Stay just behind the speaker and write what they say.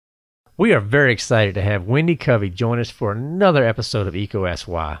We are very excited to have Wendy Covey join us for another episode of EECO Asks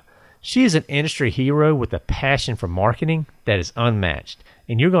Why. She is an industry hero with a passion for marketing that is unmatched,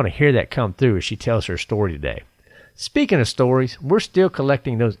 and you're going to hear that come through as she tells her story today. Speaking of stories, we're still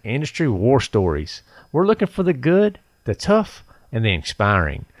collecting those industry war stories. We're looking for the good, the tough, and the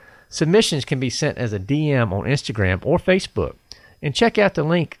inspiring. Submissions can be sent as a DM on Instagram or Facebook, and check out the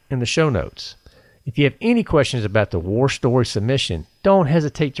link in the show notes. If you have any questions about the war story submission, don't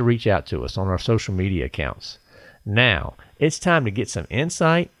hesitate to reach out to us on our social media accounts. Now, it's time to get some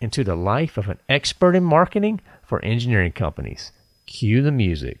insight into the life of an expert in marketing for engineering companies. Cue the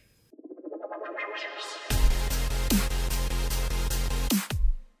music.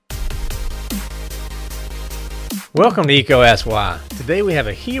 Welcome to EECO Asks Why. Today we have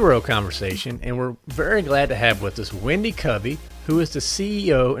a hero conversation, and we're very glad to have with us Wendy Covey, who is the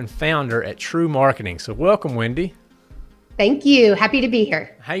CEO and founder at True Marketing. So welcome, Wendy. Thank you. Happy to be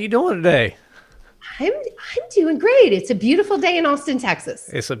here. How you doing today? I'm doing great. It's a beautiful day in Austin, Texas.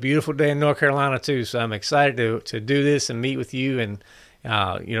 It's a beautiful day in North Carolina too. So I'm excited to do this and meet with you. And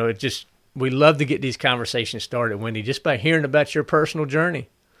we love to get these conversations started, Wendy, just by hearing about your personal journey.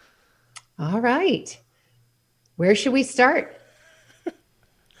 All right. Where should we start?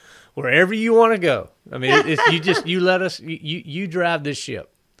 Wherever you want to go. I mean, you let us, you drive this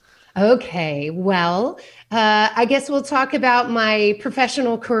ship. Okay. Well, I guess we'll talk about my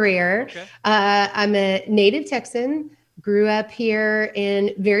professional career. Okay. I'm a native Texan, grew up here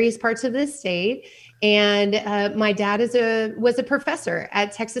in various parts of the state, and my dad was a professor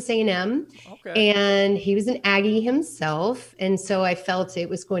at Texas A&M, okay. And he was an Aggie himself, and so I felt it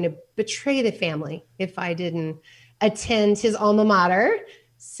was going to betray the family if I didn't attend his alma mater.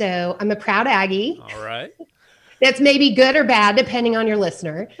 So I'm a proud Aggie. All right. That's maybe good or bad, depending on your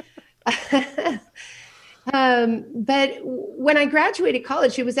listener. But when I graduated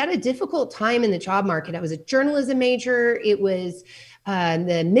college, it was at a difficult time in the job market. I was a journalism major. It was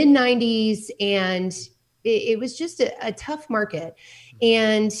the mid 90s, and it was just a tough market.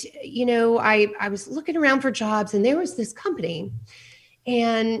 And, you know, I was looking around for jobs, and there was this company,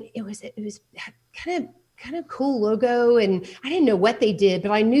 and it was kind of cool logo. And I didn't know what they did,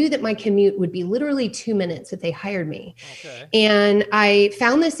 but I knew that my commute would be literally 2 minutes if they hired me. Okay. And I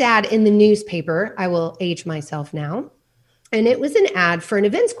found this ad in the newspaper. I will age myself now. And it was an ad for an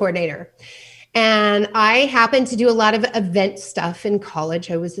events coordinator. And I happened to do a lot of event stuff in college.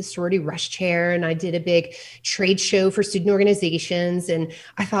 I was a sorority rush chair, and I did a big trade show for student organizations. And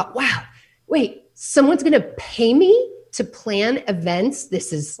I thought, wow, wait, someone's going to pay me to plan events?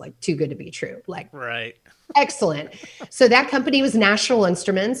 This is like too good to be true. Like, right. Excellent. So that company was National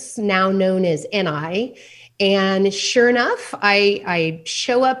Instruments, now known as NI. And sure enough, I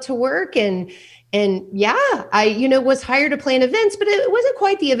show up to work and yeah, I was hired to plan events, but it wasn't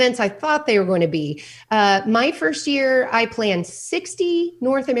quite the events I thought they were going to be. My first year, I planned 60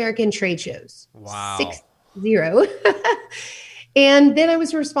 North American trade shows. Wow. 60. And then I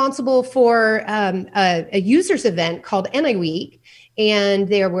was responsible for a users event called NI Week. And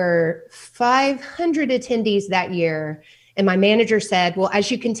there were 500 attendees that year. And my manager said, well,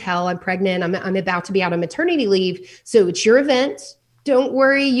 as you can tell, I'm pregnant. I'm about to be out on maternity leave. So it's your event. Don't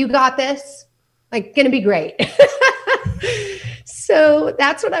worry. You got this. Like, going to be great. So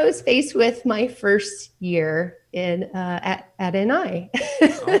that's what I was faced with my first year at NI.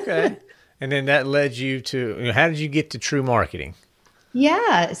 Okay. And then that led you to, how did you get to True Marketing?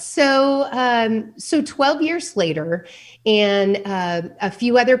 Yeah. So 12 years later, and a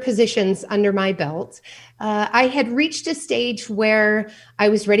few other positions under my belt, I had reached a stage where I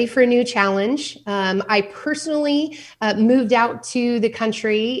was ready for a new challenge. I personally moved out to the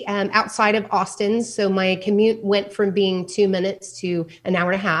country outside of Austin. So my commute went from being 2 minutes to an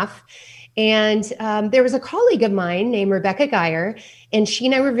hour and a half. And there was a colleague of mine named Rebecca Geyer, and she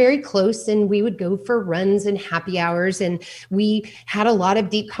and I were very close, and we would go for runs and happy hours. And we had a lot of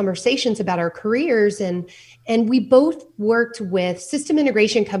deep conversations about our careers. And we both worked with system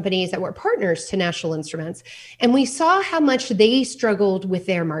integration companies that were partners to National Instruments. And we saw how much they struggled with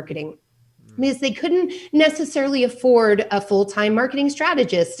their marketing, because they couldn't necessarily afford a full-time marketing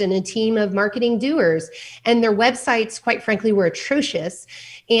strategist and a team of marketing doers. And their websites, quite frankly, were atrocious.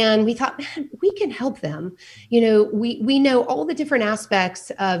 And we thought, man, we can help them. We know all the different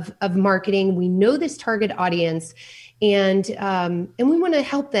aspects of marketing. We know this target audience. And we want to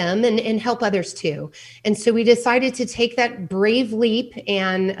help them and help others too. And so we decided to take that brave leap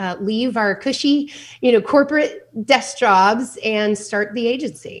and leave our cushy, corporate desk jobs and start the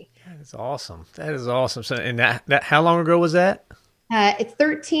agency. That's awesome. That is awesome. So, and that how long ago was that? It's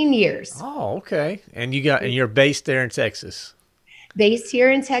 13 years. Oh, okay. And you're based there in Texas. Based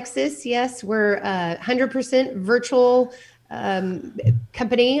here in Texas, yes, we're 100% virtual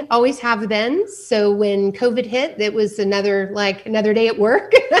company, always have been. So when COVID hit, it was another day at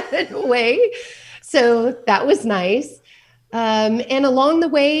work in a way. So that was nice. And along the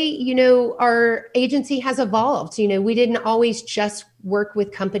way, our agency has evolved. We didn't always just work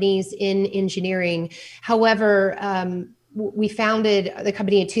with companies in engineering. However, we founded the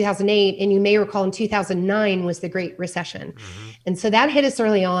company in 2008, and you may recall in 2009 was the Great Recession. Mm-hmm. And so that hit us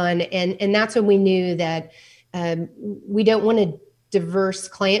early on. And that's when we knew that we don't want a diverse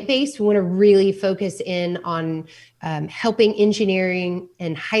client base. We want to really focus in on helping engineering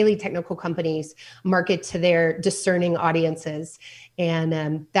and highly technical companies market to their discerning audiences.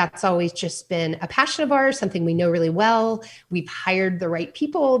 And that's always just been a passion of ours, something we know really well. We've hired the right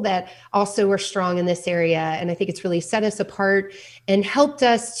people that also are strong in this area. And I think it's really set us apart and helped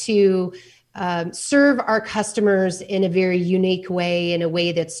us to serve our customers in a very unique way, in a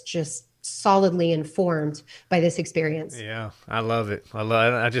way that's just solidly informed by this experience. Yeah, I love it.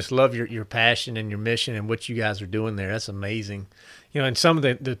 I just love your passion and your mission and what you guys are doing there. That's amazing. And some of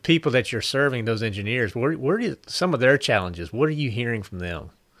the people that you're serving, those engineers, where are some of their challenges? What are you hearing from them?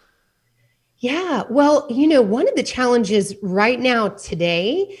 Yeah, well, one of the challenges right now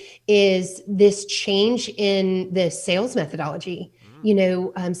today is this change in the sales methodology.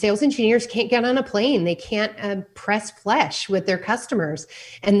 Sales engineers can't get on a plane. They can't press flesh with their customers.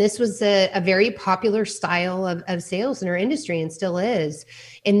 And this was a very popular style of sales in our industry and still is.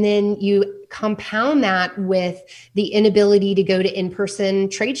 And then you compound that with the inability to go to in-person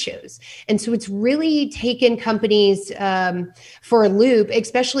trade shows. And so it's really taken companies for a loop,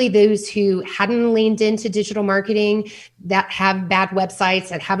 especially those who hadn't leaned into digital marketing, that have bad websites,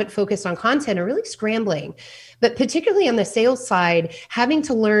 that haven't focused on content, are really scrambling. But particularly on the sales side, having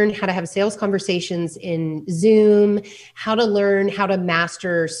to learn how to have sales conversations in Zoom, how to learn how to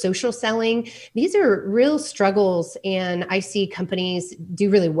master social selling. These are real struggles. And I see companies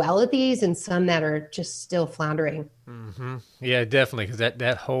do really well at these and some that are just still floundering. Mm-hmm. Yeah, definitely. Because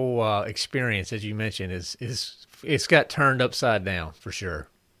that whole experience, as you mentioned, it's got turned upside down for sure.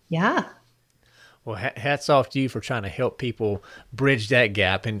 Yeah. Well, hats off to you for trying to help people bridge that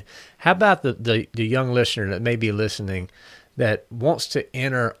gap. And how about the young listener that may be listening that wants to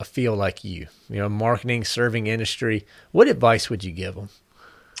enter a field like you, marketing, serving industry? What advice would you give them?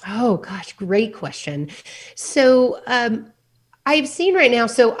 Oh, gosh, great question. So I've seen right now,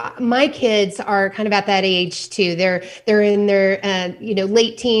 so my kids are kind of at that age too. They're in their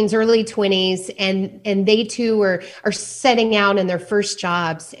late teens, early 20s, and they too are setting out in their first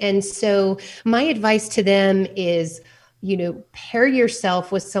jobs. And so my advice to them is, pair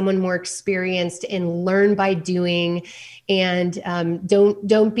yourself with someone more experienced and learn by doing, and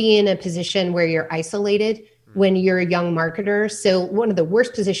don't be in a position where you're isolated when you're a young marketer. So one of the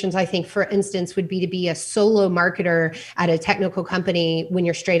worst positions, I think, for instance, would be to be a solo marketer at a technical company when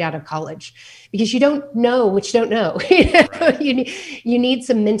you're straight out of college, because you don't know what you don't know. Right. You need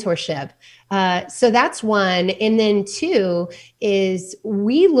some mentorship. So that's one. And then two is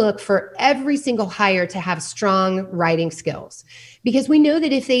we look for every single hire to have strong writing skills, because we know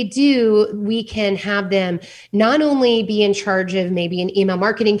that if they do, we can have them not only be in charge of maybe an email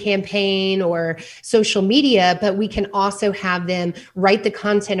marketing campaign or social media, but we can also have them write the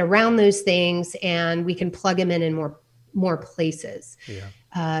content around those things, and we can plug them in more places.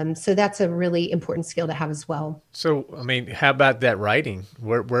 Yeah. So that's a really important skill to have as well. So, how about that writing?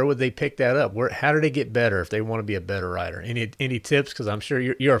 Where would they pick that up? How do they get better if they want to be a better writer? Any tips? Because I'm sure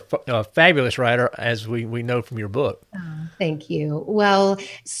you're a fabulous writer, as we know from your book. Oh, thank you. Well,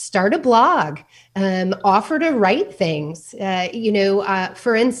 start a blog. Offer to write things.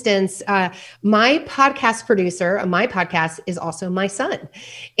 For instance, my podcast producer on my podcast is also my son,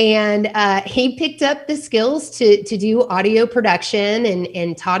 and he picked up the skills to do audio production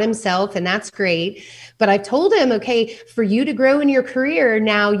and taught himself, and that's great. But I told him, okay, for you to grow in your career,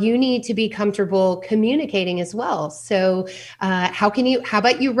 now you need to be comfortable communicating as well. So how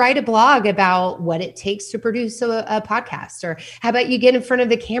about you write a blog about what it takes to produce a podcast? Or how about you get in front of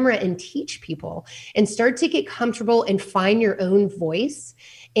the camera and teach people and start to get comfortable and find your own voice?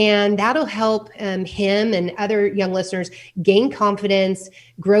 And that'll help him and other young listeners gain confidence,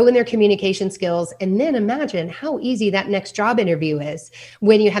 grow in their communication skills, and then imagine how easy that next job interview is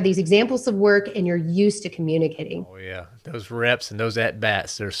when you have these examples of work and you're used to communicating. Oh, yeah. Those reps and those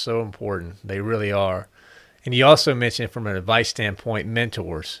at-bats, they're so important. They really are. And you also mentioned, from an advice standpoint,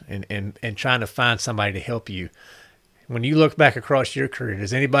 mentors and trying to find somebody to help you. When you look back across your career,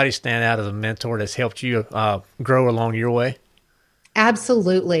 does anybody stand out as a mentor that's helped you grow along your way?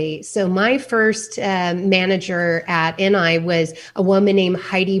 Absolutely. So my first manager at NI was a woman named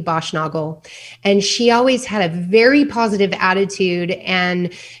Heidi Boschnagel, and she always had a very positive attitude.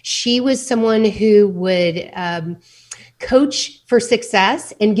 And she was someone who would coach for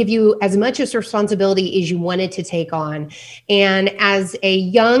success and give you as much as responsibility as you wanted to take on. And as a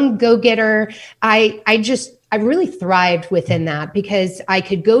young go-getter, I really thrived within that because I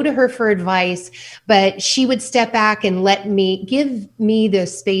could go to her for advice, but she would step back and give me the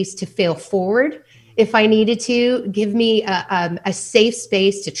space to fail forward if I needed to, give me a safe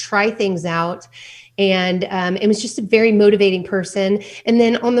space to try things out. And it was just a very motivating person. And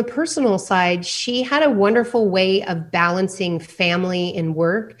then on the personal side, she had a wonderful way of balancing family and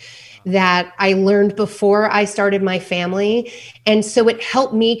work that I learned before I started my family. And so it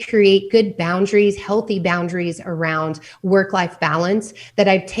helped me create good boundaries, healthy boundaries around work-life balance that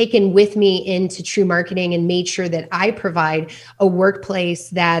I've taken with me into True Marketing and made sure that I provide a workplace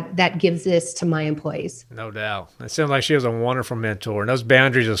that gives this to my employees. No doubt. It sounds like she was a wonderful mentor, and those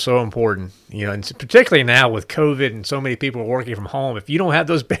boundaries are so important, and particularly now with COVID and so many people working from home, if you don't have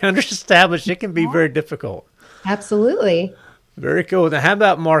those boundaries established, it can be very difficult. Absolutely. Very cool. Now, how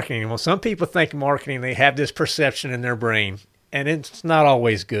about marketing? Well, some people think marketing, they have this perception in their brain, and it's not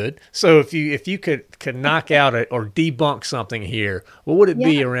always good. So if you could knock out it or debunk something here, what would it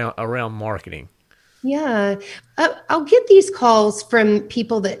be around marketing? Yeah. I'll get these calls from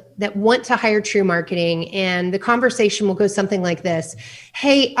people that want to hire True Marketing, and the conversation will go something like this.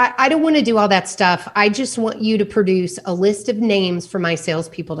 Hey, I don't want to do all that stuff. I just want you to produce a list of names for my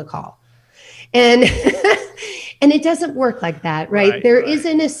salespeople to call. And and it doesn't work like that, right? There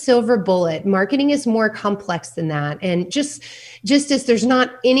isn't a silver bullet. Marketing is more complex than that. And just as there's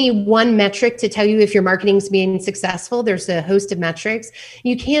not any one metric to tell you if your marketing's being successful, there's a host of metrics.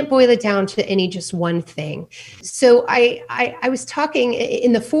 You can't boil it down to any just one thing. So I was talking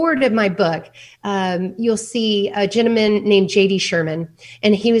in the foreword of my book, you'll see a gentleman named J.D. Sherman,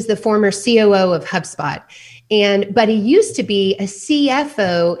 and he was the former COO of HubSpot. But he used to be a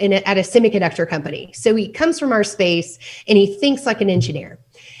CFO at a semiconductor company. So he comes from our space and he thinks like an engineer.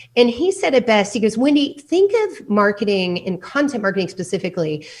 And he said it best. He goes, Wendy, think of marketing and content marketing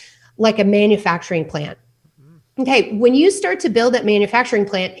specifically like a manufacturing plant. Okay, when you start to build that manufacturing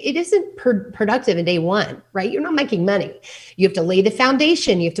plant, it isn't productive in day one, right? You're not making money. You have to lay the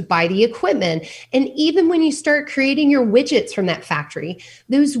foundation. You have to buy the equipment. And even when you start creating your widgets from that factory,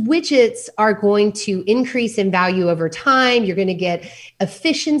 those widgets are going to increase in value over time. You're going to get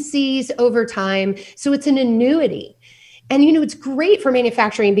efficiencies over time. So it's an annuity. And, it's great for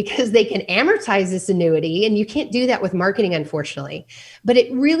manufacturing because they can amortize this annuity. And you can't do that with marketing, unfortunately. But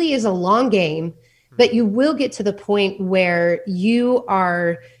it really is a long game. But you will get to the point where you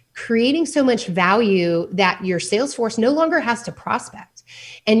are creating so much value that your sales force no longer has to prospect.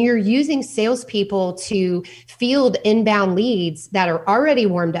 And you're using salespeople to field inbound leads that are already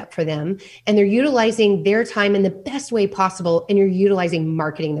warmed up for them. And they're utilizing their time in the best way possible. And you're utilizing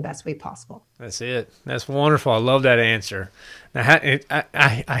marketing the best way possible. That's it. That's wonderful. I love that answer. Now,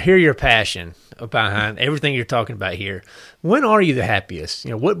 I hear your passion behind everything you're talking about here. When are you the happiest?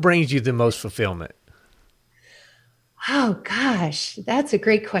 What brings you the most fulfillment? Oh, gosh, that's a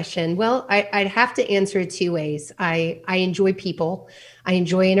great question. Well, I'd have to answer it two ways. I enjoy people. I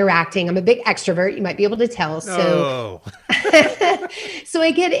enjoy interacting. I'm a big extrovert. You might be able to tell. So, so I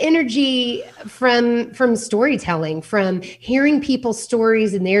get energy from storytelling, from hearing people's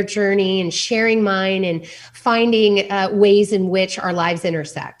stories and their journey and sharing mine and finding ways in which our lives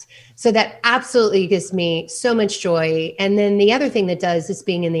intersect. So that absolutely gives me so much joy. And then the other thing that does is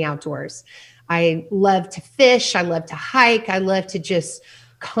being in the outdoors. I love to fish. I love to hike. I love to just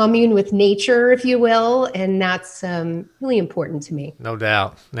commune with nature, if you will. And that's really important to me. No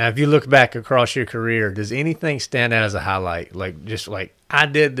doubt. Now, if you look back across your career, does anything stand out as a highlight? Like I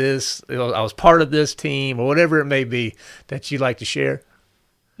did this, I was part of this team or whatever it may be that you'd like to share?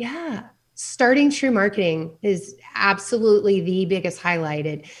 Yeah. Starting True Marketing is absolutely the biggest highlight.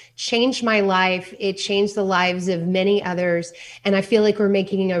 It changed my life. It changed the lives of many others. And I feel like we're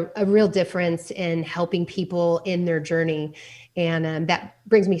making a real difference in helping people in their journey. And that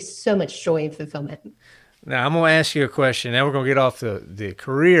brings me so much joy and fulfillment. Now, I'm going to ask you a question. Now we're going to get off the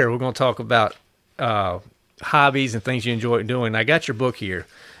career. We're going to talk about hobbies and things you enjoy doing. I got your book here.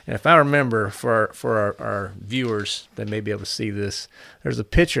 And if I remember, for our viewers that may be able to see this, there's a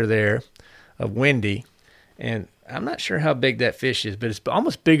picture there of Wendy, and I'm not sure how big that fish is, but it's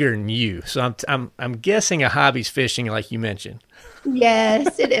almost bigger than you. So I'm guessing a hobby's fishing, like you mentioned.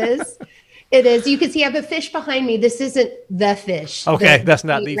 Yes, it is. It is. You can see I have a fish behind me. This isn't the fish. Okay, that's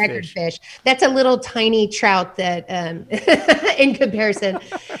not the record fish. That's a little tiny trout that, in comparison.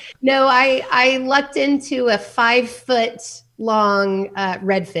 No, I lucked into a 5-foot long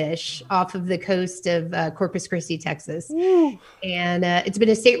redfish off of the coast of Corpus Christi, Texas. Woo. And it's been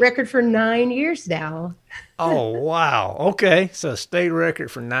a state record for 9 years now. Oh, wow. Okay. So state record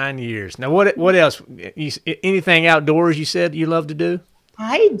for 9 years. Now, what else? Anything outdoors you said you love to do?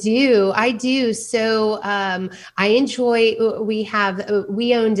 I do. So I enjoy,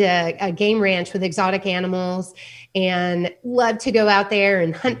 we owned a game ranch with exotic animals and love to go out there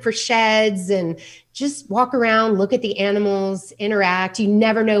and hunt for sheds and just walk around, look at the animals, interact. You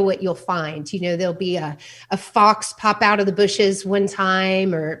never know what you'll find. You know, there'll be a fox pop out of the bushes one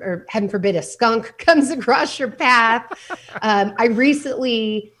time, or heaven forbid, a skunk comes across your path. I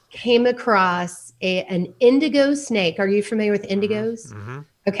recently came across an indigo snake. Are you familiar with indigos? Mm-hmm.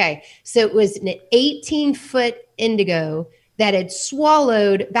 Okay. So it was an 18-foot indigo that had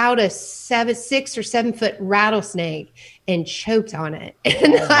swallowed about a 6 or 7 foot rattlesnake and choked on it.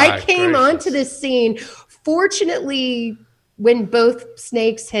 And I came onto this scene, fortunately, when both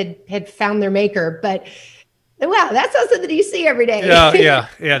snakes had found their maker, but wow, that's not something you see every day. Yeah.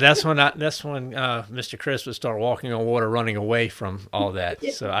 That's when Mr. Chris would start walking on water, running away from all that.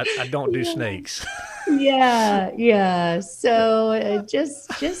 So I don't do snakes. Yeah. So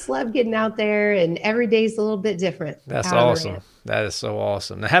just love getting out there, and every day's a little bit different. That's awesome. That is so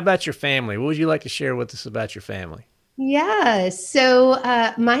awesome. Now, how about your family? What would you like to share with us about your family? Yeah. So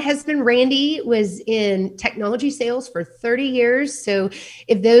my husband, Randy, was in technology sales for 30 years. So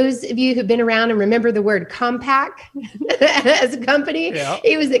if those of you who've been around and remember the word Compaq as a company,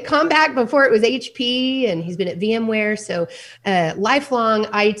 he was at Compaq before it was HP, and he's been at VMware. So lifelong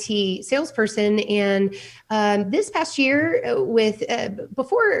IT salesperson. And this past year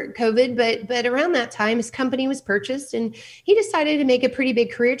before COVID, but around that time, his company was purchased and he decided to make a pretty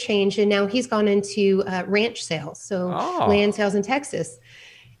big career change. And now he's gone into ranch sales. So land sales in Texas.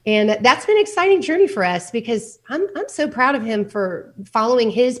 And that's been an exciting journey for us because I'm so proud of him for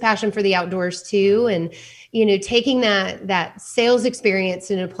following his passion for the outdoors too. And, you know, taking that sales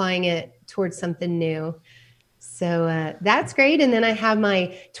experience and applying it towards something new. So that's great. And then I have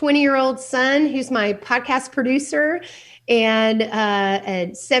my 20-year-old son, who's my podcast producer, and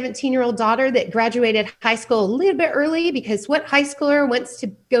a 17-year-old daughter that graduated high school a little bit early, because what high schooler wants to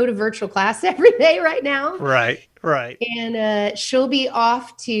go to virtual class every day right now? Right. And she'll be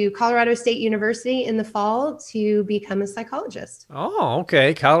off to Colorado State University in the fall to become a psychologist. Oh,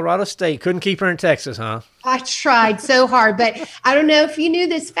 okay. Colorado State. Couldn't keep her in Texas, huh? I tried so hard, but I don't know if you knew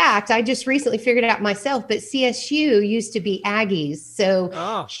this fact. I just recently figured it out myself, but CSU used to be Aggies.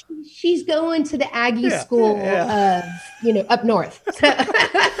 So she's going to the Aggie school, up north.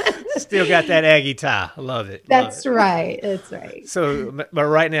 Still got that Aggie tie. I love it. That's right. So, but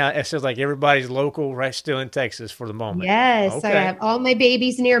right now, it feels like everybody's local, right? Still in Texas for the moment. Yes. Okay. I have all my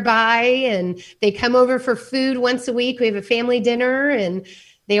babies nearby, and they come over for food once a week. We have a family dinner, and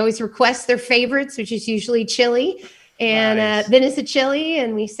they always request their favorites, which is usually chili and venison chili.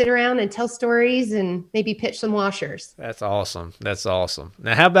 And we sit around and tell stories and maybe pitch some washers. That's awesome.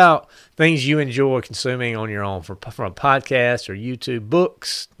 Now, how about things you enjoy consuming on your own from a podcast or YouTube,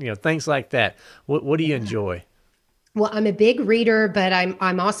 books, things like that? What do you enjoy? Well, I'm a big reader, but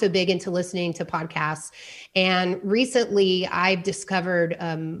I'm also big into listening to podcasts. And recently I've discovered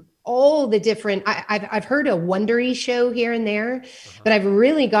all the different, I've heard a Wondery show here and there, but I've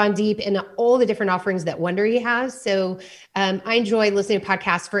really gone deep into all the different offerings that Wondery has. So I enjoy listening to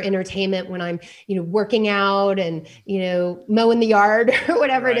podcasts for entertainment when I'm, working out and, mowing the yard or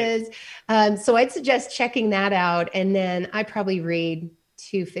whatever it is. So I'd suggest checking that out. And then I probably read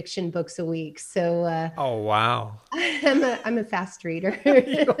 2 fiction books a week. So oh, wow. I'm a fast reader.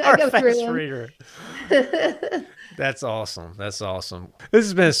 You are a fast reader. That's awesome. This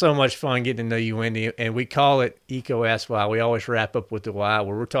has been so much fun getting to know you, Wendy, and we call it EECO Ask Why. We always wrap up with the why,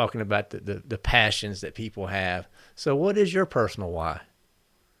 where we're talking about the passions that people have. So what is your personal why?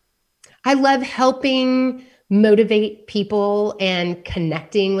 I love helping motivate people and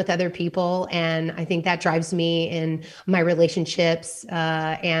connecting with other people. And I think that drives me in my relationships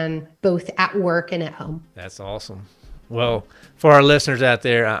and both at work and at home. That's awesome. Well, for our listeners out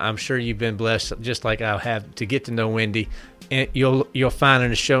there, I'm sure you've been blessed, just like I have, to get to know Wendy. And you'll find in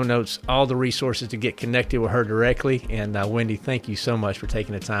the show notes all the resources to get connected with her directly. And Wendy, thank you so much for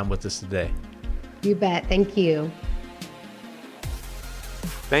taking the time with us today. You bet. Thank you.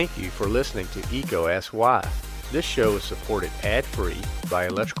 Thank you for listening to EECO Ask Why. This show is supported ad-free by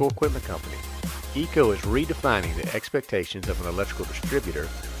Electrical Equipment Company. EECO is redefining the expectations of an electrical distributor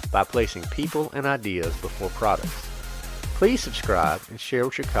by placing people and ideas before products. Please subscribe and share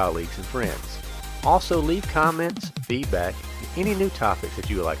with your colleagues and friends. Also, leave comments, feedback, and any new topics that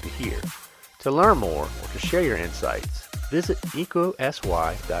you would like to hear. To learn more or to share your insights, visit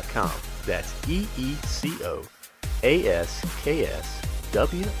ecosy.com. That's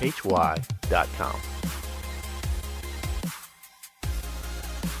EECOASKSWHY.com.